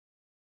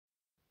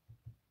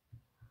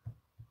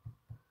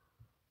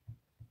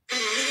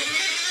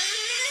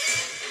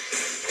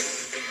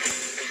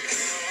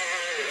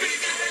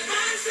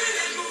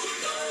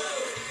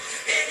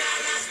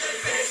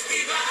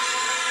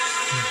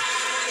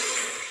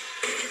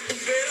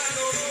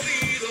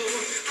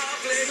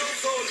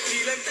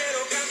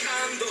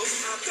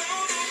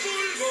todo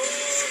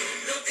pulmón.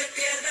 No te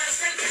pierdas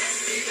el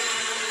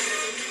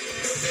festival.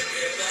 No te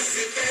pierdas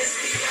el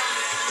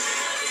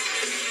festival.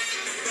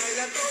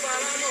 Baila toda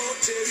la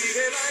noche,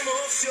 vive la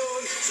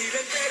emoción. Chile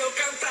entero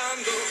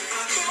cantando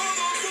a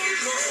todo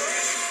pulmón.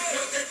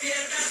 No te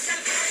pierdas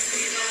el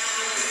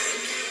festival.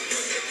 No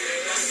te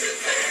pierdas el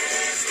festival.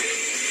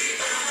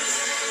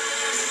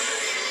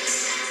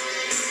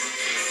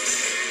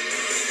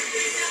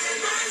 Viña del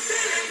Mar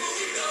del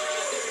mundo,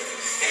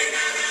 en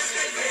aras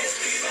del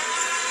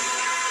festival.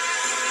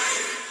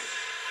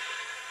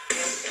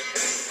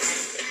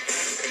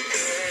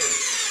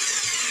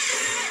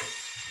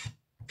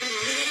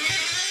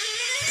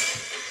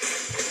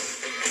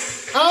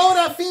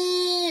 Ahora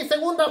sí,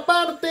 segunda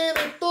parte de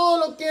todo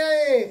lo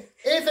que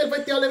es el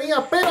Festival de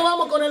Viña, pero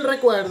vamos con el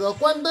recuerdo.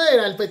 ¿Cuándo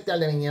era el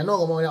Festival de Viña? No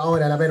como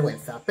ahora, la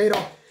vergüenza. Pero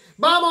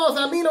vamos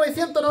a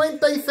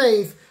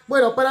 1996.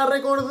 Bueno, para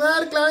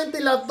recordar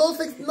claramente las dos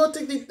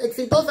noches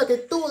exitosas que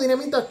tuvo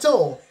Dinamita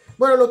Show.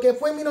 Bueno, lo que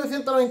fue en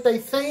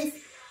 1996,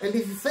 el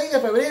 16 de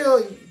febrero,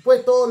 fue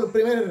todo el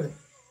primer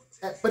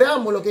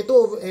preámbulo que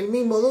tuvo el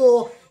mismo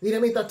dúo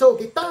Dinamita Show,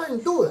 que estaba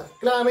en duda.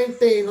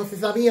 Claramente no se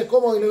sabía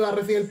cómo lo iba a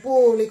recibir el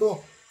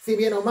público, si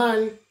bien o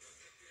mal.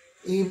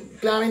 Y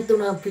claramente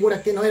unas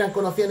figuras que no eran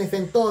conocidas en ese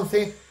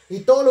entonces.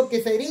 Y todo lo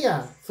que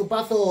sería su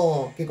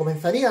paso, que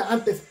comenzaría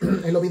antes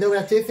en los videos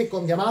VHS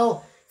con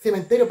llamado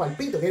Cementerio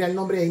Palpito, que era el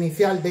nombre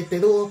inicial de este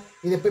dúo,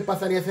 y después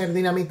pasaría a ser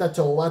Dinamita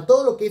Show, a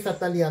todo lo que es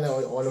hasta el día de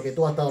hoy, o a lo que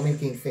tuvo hasta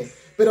 2015.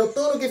 Pero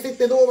todo lo que es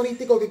este dúo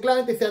bonístico que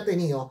claramente se ha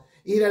tenido.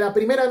 Y era la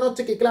primera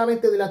noche que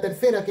claramente de la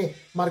tercera que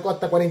marcó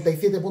hasta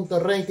 47 puntos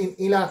de rating,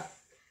 y la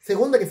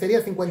segunda que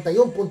sería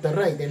 51 puntos de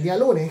rating, el día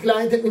lunes,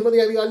 claramente el mismo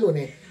día vivo el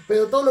lunes.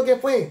 Pero todo lo que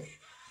fue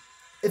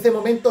ese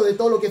momento de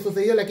todo lo que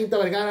sucedió en la Quinta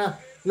Vergara,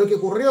 lo que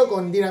ocurrió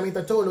con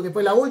Dinamita Show, lo que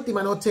fue la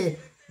última noche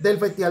del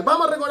festival.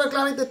 Vamos a recordar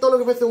claramente todo lo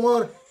que fue ese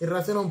humor y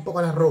relacionar un poco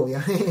a las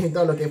rubias,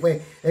 todo lo que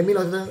fue en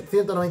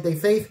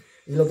 1996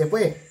 y lo que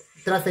fue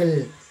tras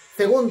el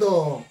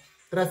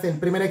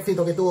primer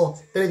éxito que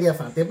tuvo 3 días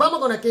antes. Vamos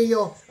con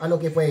aquello a lo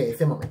que fue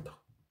ese momento.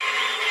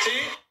 ¿Sí?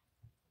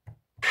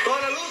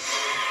 ¿Toda la luz?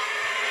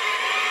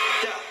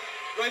 Ya,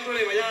 no hay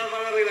problema, ya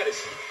van a arreglar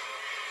eso.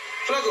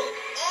 Flaco.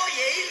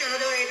 Oye, Hilda,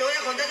 te voy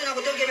a contarte una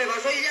cuestión que me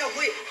pasó hoy día.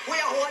 Fui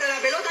a jugar a la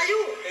pelota yo.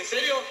 ¿En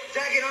serio?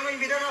 Ya que no nos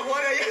invitaron a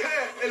jugar allá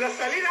en la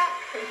salida.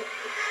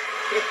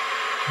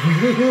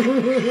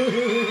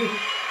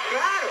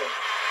 Claro.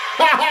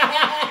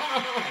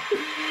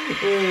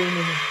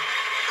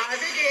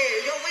 Así que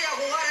yo voy a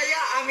jugar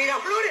allá a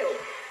Miraflores.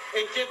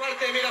 ¿En qué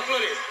parte de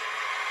Miraflores?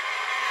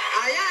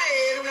 Allá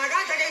en una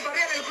cancha que hay para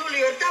arriba del Club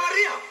Libertad para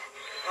arriba.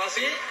 ¿Ah,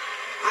 sí?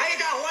 Ahí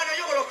estaba jugando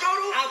yo con los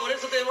cabros. Ah, por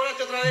eso te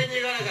demoraste otra vez en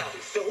llegar acá.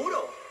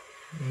 ¿Seguro?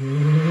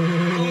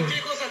 ¿Con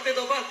qué cosas te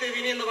topaste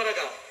viniendo para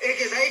acá? Es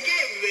que, ¿sabes qué?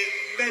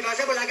 Me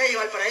pasé por la calle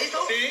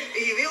Valparaíso. Sí.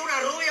 Y vi una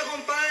rubia,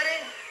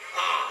 compadre.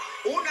 Ah,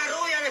 Una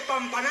rubia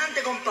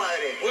despampanante,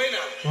 compadre. buena.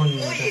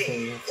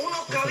 Oye,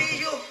 unos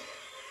cabillos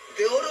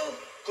de oro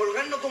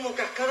colgando como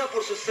cascada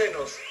por sus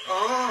senos.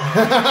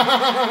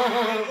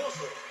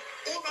 Hermoso.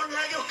 Unos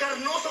labios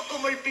carnosos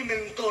como el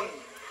pimentón.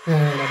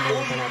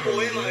 Un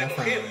poema de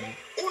mujer.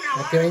 Una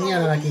Las que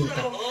venían a la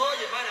quinta.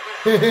 Oye, para.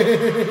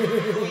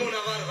 Como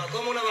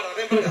una barba,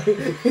 ven para acá.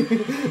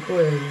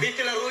 Bueno.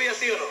 ¿Viste la rubia,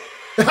 sí o no?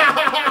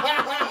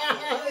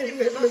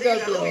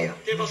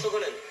 ¿Qué pasó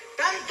con él?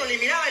 Tanto le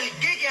miraba el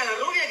queque a la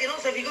rubia que no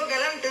se fijó que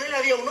delante de él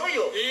había un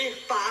hoyo. ¿Y?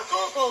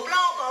 Pasó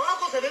soplado para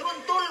abajo, se pegó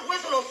en todo el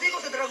hueso, los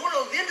higos, se tragó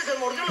los dientes, se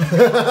mordió los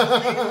dedos.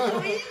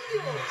 ¿En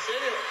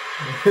serio?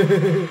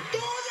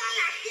 Toda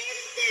la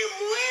gente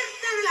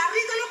muerta de la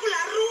risa, loco,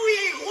 la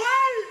rubia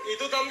igual. ¿Y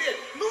tú también?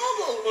 No,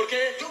 bo. ¿Por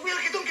qué? Yo fui el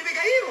jetón que me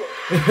caí, bo.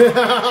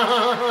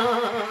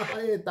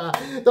 Ahí está.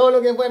 Todo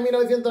lo que fue en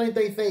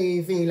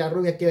 1996. Sí, las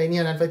rubias que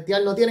venían al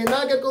festival no tienen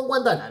nada que ver con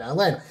Guantanara.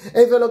 Bueno,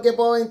 eso es lo que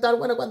puedo aventar,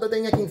 bueno, cuando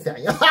tenía 15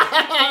 años.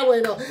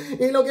 Bueno,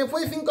 y lo que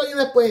fue 5 años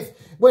después.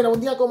 Bueno, un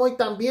día como hoy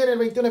también, el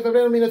 21 de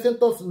febrero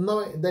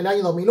del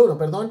año 2001,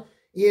 perdón.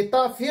 Y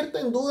estaba cierto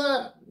en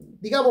duda,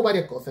 digamos,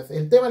 varias cosas.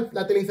 El tema,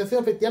 la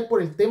televisación del festival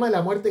por el tema de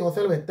la muerte de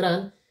Gonzalo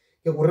Beltrán,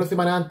 que ocurrió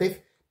semana antes.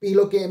 Y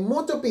lo que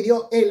mucho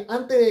pidió él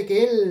antes de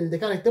que él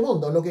dejara este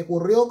mundo. Lo que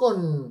ocurrió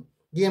con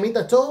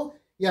Dinamita Show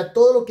y a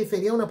todo lo que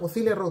sería una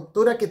posible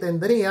ruptura que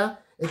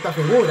tendría esta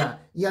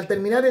figura. Y al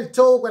terminar el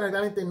show, bueno,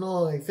 claramente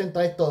no exento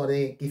a esto,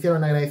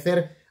 quisieron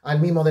agradecer al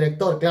mismo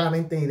director,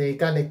 claramente, y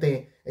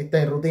dedicarle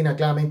esta rutina,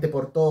 claramente,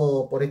 por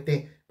todo, por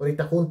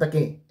esta junta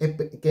que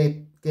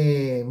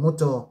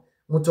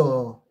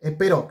mucho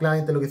esperó,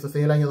 claramente, lo que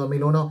sucedió el año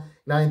 2001,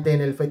 claramente en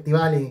el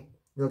festival, y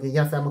lo que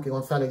ya sabemos que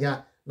Gonzalo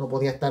ya no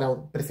podía estar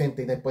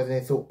presente después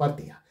de su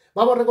partida.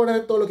 Vamos a recordar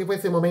todo lo que fue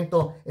ese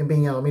momento en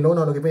Viña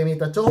 2001, lo que fue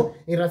Dinamita Show,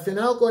 y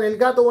relacionado con el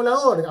gato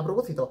volador. A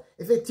propósito,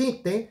 ese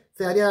chiste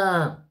se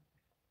haría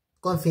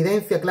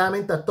coincidencia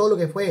claramente a todo lo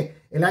que fue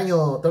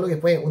todo lo que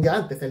fue un día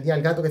antes, el día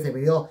del gato que se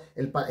vivió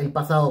el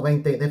pasado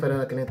 20 de febrero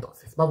de aquel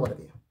entonces. Vamos por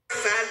aquí.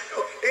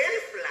 Santo, el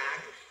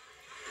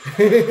flag.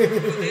 Te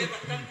ves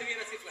bastante bien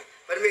así, flaco.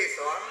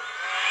 Permiso, ¿ah?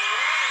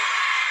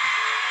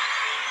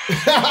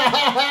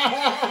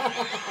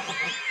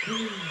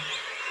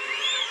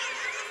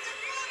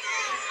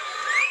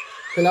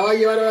 Se la va a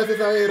llevar ahora a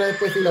Saavedra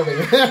después si lo ve.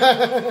 Ya, ahora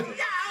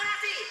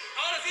sí.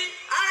 ¿Ahora sí?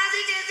 Ahora sí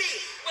que sí.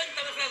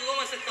 Cuéntame, flaco,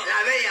 ¿cómo has estado?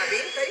 La bella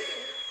pinta, hijo.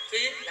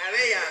 ¿Sí? La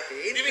bella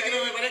pinta. Dime que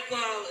no me parezco a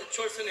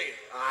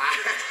Schwarzenegger. Ah,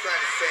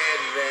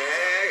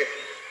 Schwarzenegger.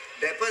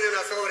 Después de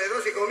una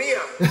sobredosis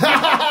comía.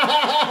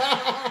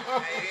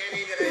 Ahí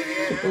viene, India, ahí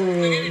viene.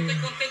 Muy bien,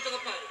 estoy contento,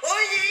 compadre.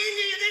 Oye,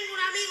 India, yo tengo un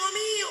amigo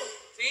mío.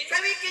 ¿Sí?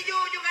 ¿Sabes que yo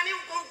gané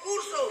un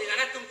concurso? ¿Te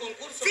ganaste un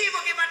concurso? Sí,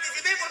 porque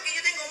participé porque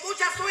yo tengo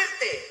mucha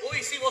suerte.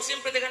 Uy, sí, vos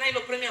siempre te ganáis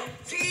los premios.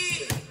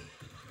 Sí,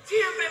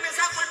 siempre me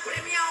saco el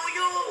premiado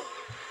yo.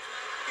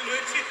 Y no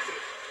existe.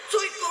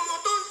 Soy como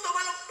tonto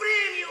para los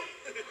premios.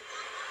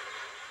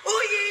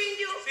 Oye,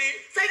 Indio, Sí.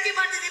 ¿sabes que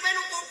participé en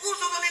un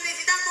concurso donde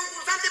necesitan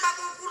concursantes para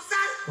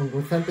concursar?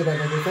 Concursante para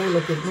concursar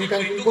los que nunca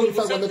pero ¿y tú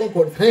concursan cuando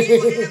concursaste?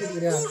 concursan. Sí, porque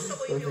era concurso,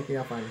 pues, Entonces yo.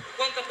 queda fan.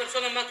 ¿Cuántas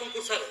personas más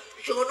concursaron?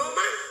 Yo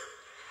nomás.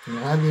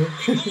 Nadie.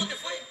 ¿Y cómo te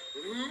fue?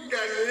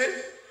 Gané.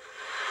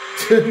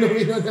 No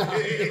vino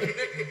nadie.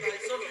 Perfecto, estás ahí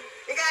solo.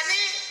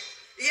 Gané.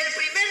 Y el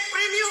primer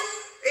premio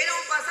era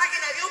un pasaje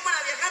en avión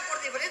para viajar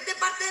por diferentes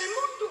partes del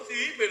mundo.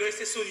 Sí, pero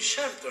ese es un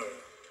charter.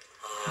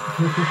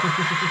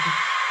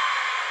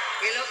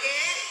 ¿Qué es lo que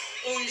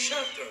es? Un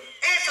charter.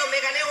 Eso, me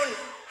gané un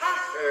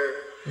hamper.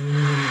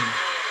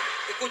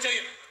 Escucha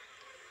bien.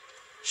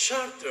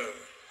 Charter.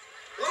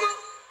 ¿Cómo?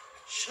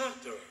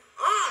 Charter.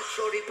 Ah,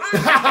 choripán.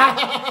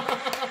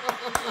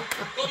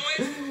 ¿Cómo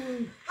es?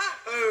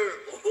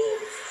 Hamper.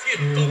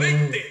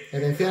 120.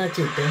 Atención al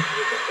chiste.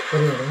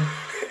 Pero bien,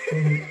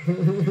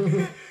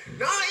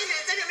 No, India,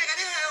 en serio, me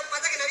gané un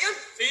pasaje en avión.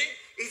 ¿Sí?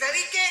 ¿Y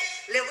sabéis qué?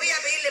 Le voy a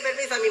pedirle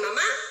permiso a mi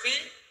mamá, ¿Sí?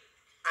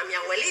 a mi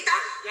abuelita,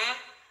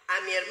 ¿Ya?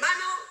 a mi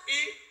hermano,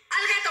 ¿Y?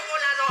 al gato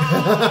volador.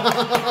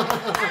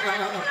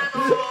 ¡Al gato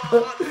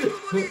volador!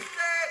 ¿Cómo dice?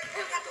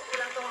 El gato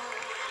volador.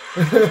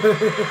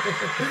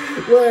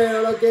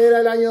 Bueno, lo que era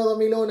el año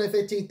 2001,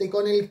 ese chiste. Y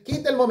con el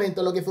kit del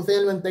momento, lo que sucedió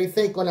en el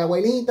 96 con la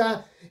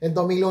abuelita, en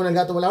 2001 el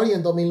gato volador y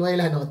en 2009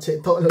 la noche.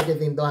 Todo lo que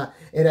sin duda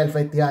era el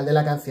festival de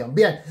la canción.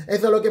 Bien,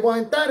 eso es lo que puedo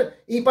comentar.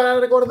 Y para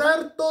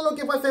recordar todo lo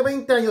que fue hace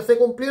 20 años, se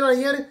cumplieron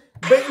ayer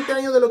 20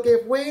 años de lo que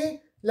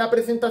fue la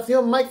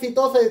presentación más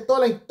exitosa de toda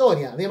la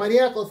historia. De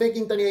María José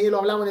Quintanilla, y lo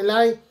hablamos en el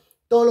live.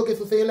 Todo lo que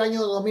sucedió en el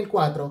año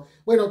 2004.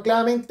 Bueno,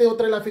 claramente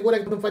otra de las figuras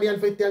que triunfaría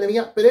el Festival de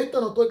Viña, pero esto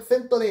no estuvo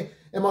exento de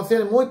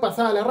emociones muy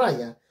pasadas a la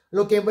raya.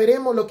 Lo que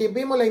vemos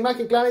en la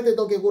imagen claramente de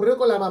lo que ocurrió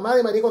con la mamá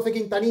de María José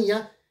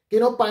Quintanilla, que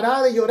no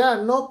paraba de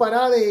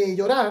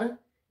llorar,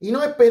 y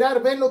no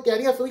esperar ver lo que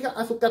haría su hija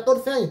a sus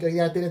 14 años, que hoy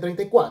día tiene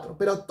 34.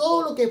 Pero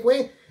todo lo que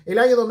fue el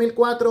año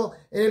 2004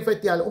 en el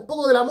festival. Un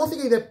poco de la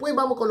música y después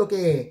vamos con lo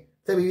que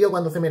se vivió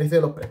cuando se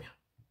merecieron los premios.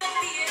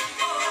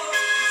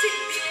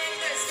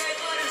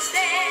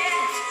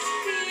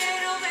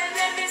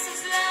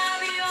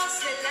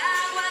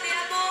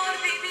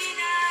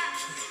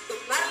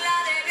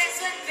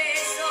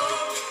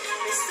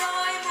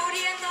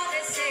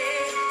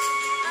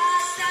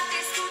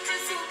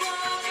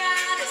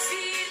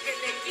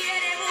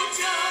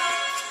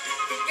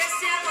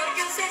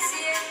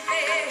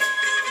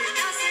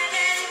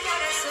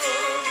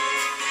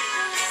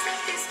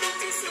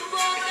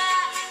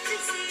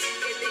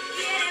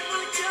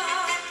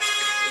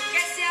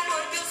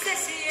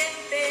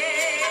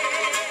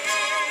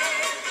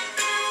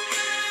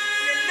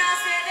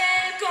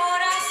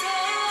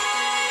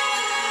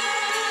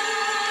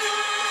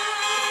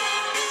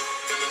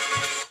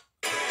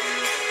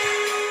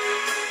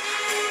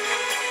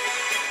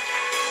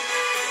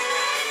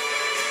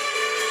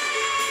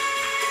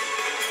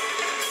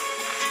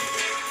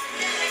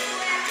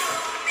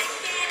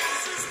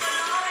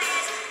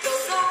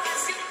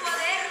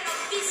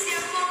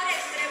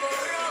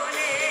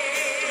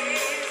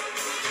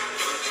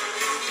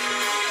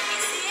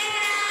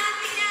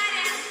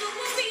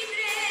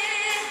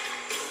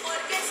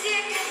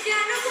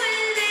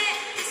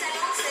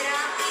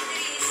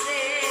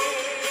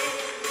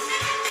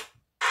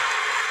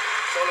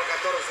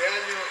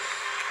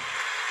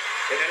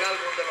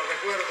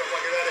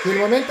 Y el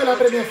momento de la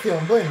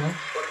premiación, bueno.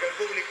 Porque el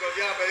público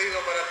ya ha pedido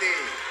para ti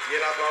y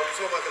el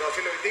aplausómetro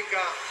así lo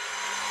indica.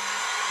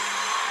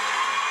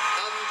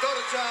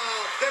 Antorcha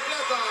de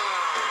plata.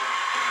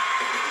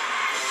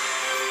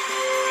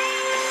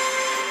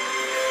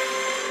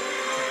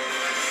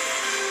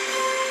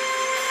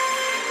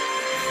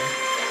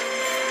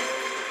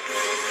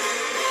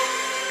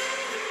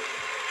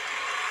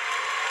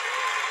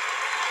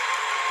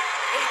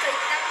 Estoy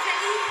tan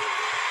feliz.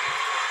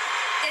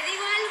 ¿Te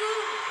digo algo?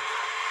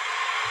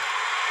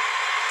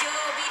 Yo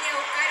vine a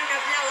buscar un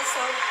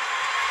aplauso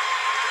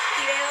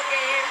y veo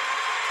que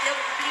lo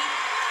cumplí.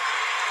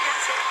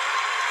 Gracias.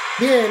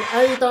 Bien,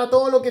 ahí está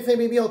todo lo que se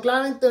vivió.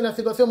 Claramente una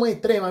situación muy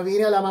extrema.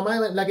 Viviría la mamá,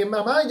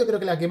 yo creo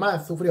que la que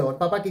más sufrió. El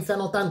papá quizá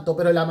no tanto,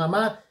 pero la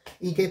mamá,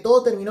 y que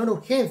todo terminó en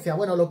urgencia.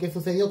 Bueno, lo que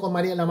sucedió con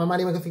María, la mamá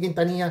de María José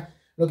Quintanilla,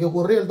 lo que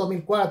ocurrió en el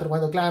 2004,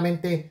 cuando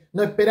claramente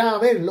no esperaba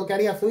ver lo que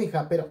haría su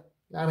hija, pero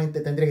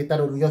claramente tendría que estar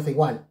orgullosa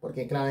igual,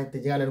 porque claramente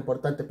llega lo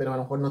importante, pero a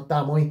lo mejor no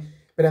estaba muy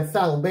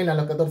esperanzado en verla a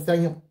los 14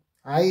 años,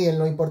 ahí en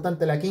lo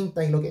importante de la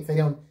quinta y lo que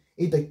sería un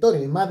hito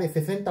histórico. Y más de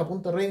 60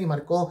 puntos Rey y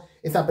marcó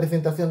esa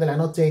presentación de la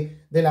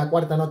noche, de la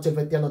cuarta noche del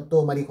festival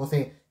Octubre María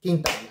José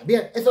Quintanilla.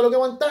 Bien, eso es lo que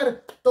voy a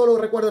contar. Todos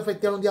los recuerdos del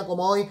festival un día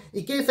como hoy.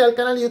 Y que sea el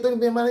canal de YouTube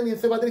de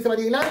Soy Patricia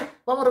María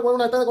Aguilar. Vamos a recordar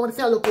una tanda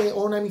comercial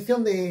o una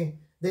emisión de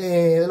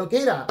lo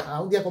que era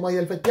a un día como hoy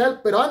del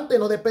festival. Pero antes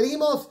nos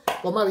despedimos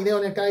con más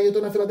videos en el canal de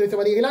YouTube de Soy Patricia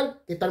María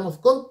Aguilar, que estaremos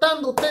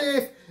contando a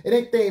ustedes en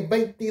este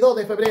 22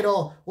 de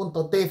febrero,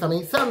 junto a ustedes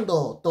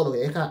amenizando todo lo que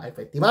deja el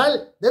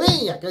Festival de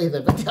Viña, que hoy es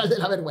el Festival de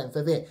la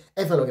Vergüenza. Sí, eso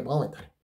es lo que podemos estar.